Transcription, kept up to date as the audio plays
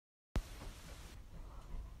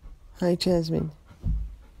Hi, Jasmine.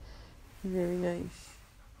 Very nice.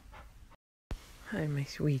 Hi, my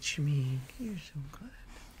sweet Shmeeg. You're so good.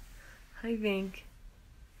 Hi, Vink.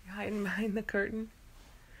 You're hiding behind the curtain.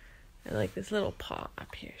 I like this little paw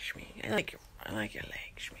up here, Shmeeg. I like your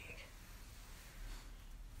leg, Shmeeg.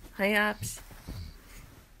 Hi, Ops.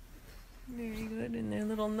 Very good. In their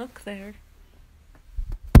little nook there.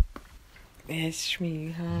 Yes,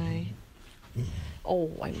 Shmeeg. Hi. Oh,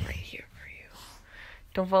 I'm right here for you.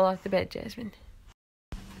 Don't fall off the bed, Jasmine.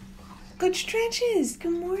 Good stretches.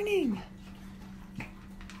 Good morning.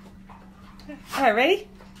 All right, ready?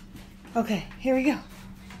 Okay, here we go.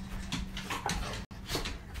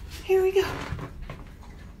 Here we go.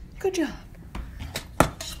 Good job.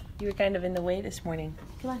 You were kind of in the way this morning.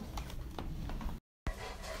 Come on.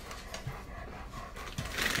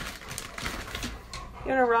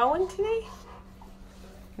 You want a raw one today?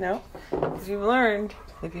 No? Because you've learned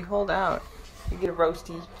if you hold out, you get a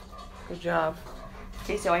roasty. Good job.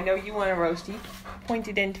 Okay, so I know you want a roasty.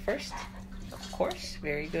 Pointed end first. Of course.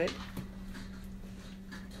 Very good.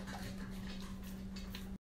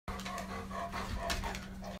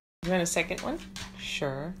 You want a second one?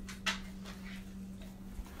 Sure.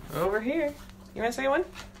 Over here. You want a second one?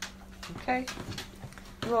 Okay.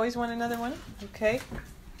 You always want another one? Okay.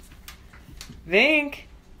 Vink.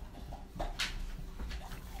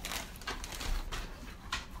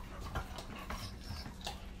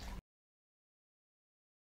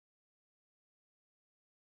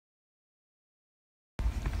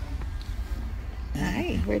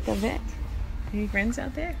 Hi, we're at the vet. Any friends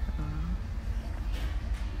out there?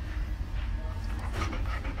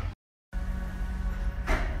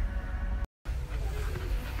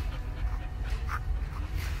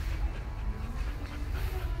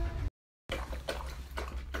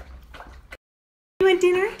 You want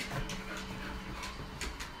dinner?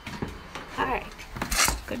 All right.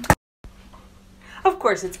 Good. Of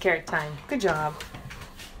course, it's carrot time. Good job.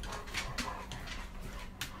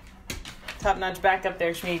 Top notch back up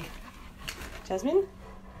there, Shmeeg. Jasmine?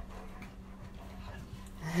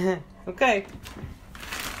 Okay.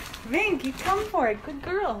 Vink, you come for it. Good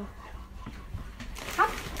girl. Hop.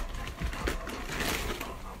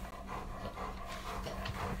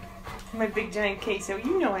 My big giant queso.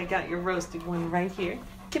 You know I got your roasted one right here.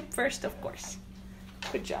 Tip first, of course.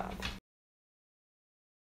 Good job.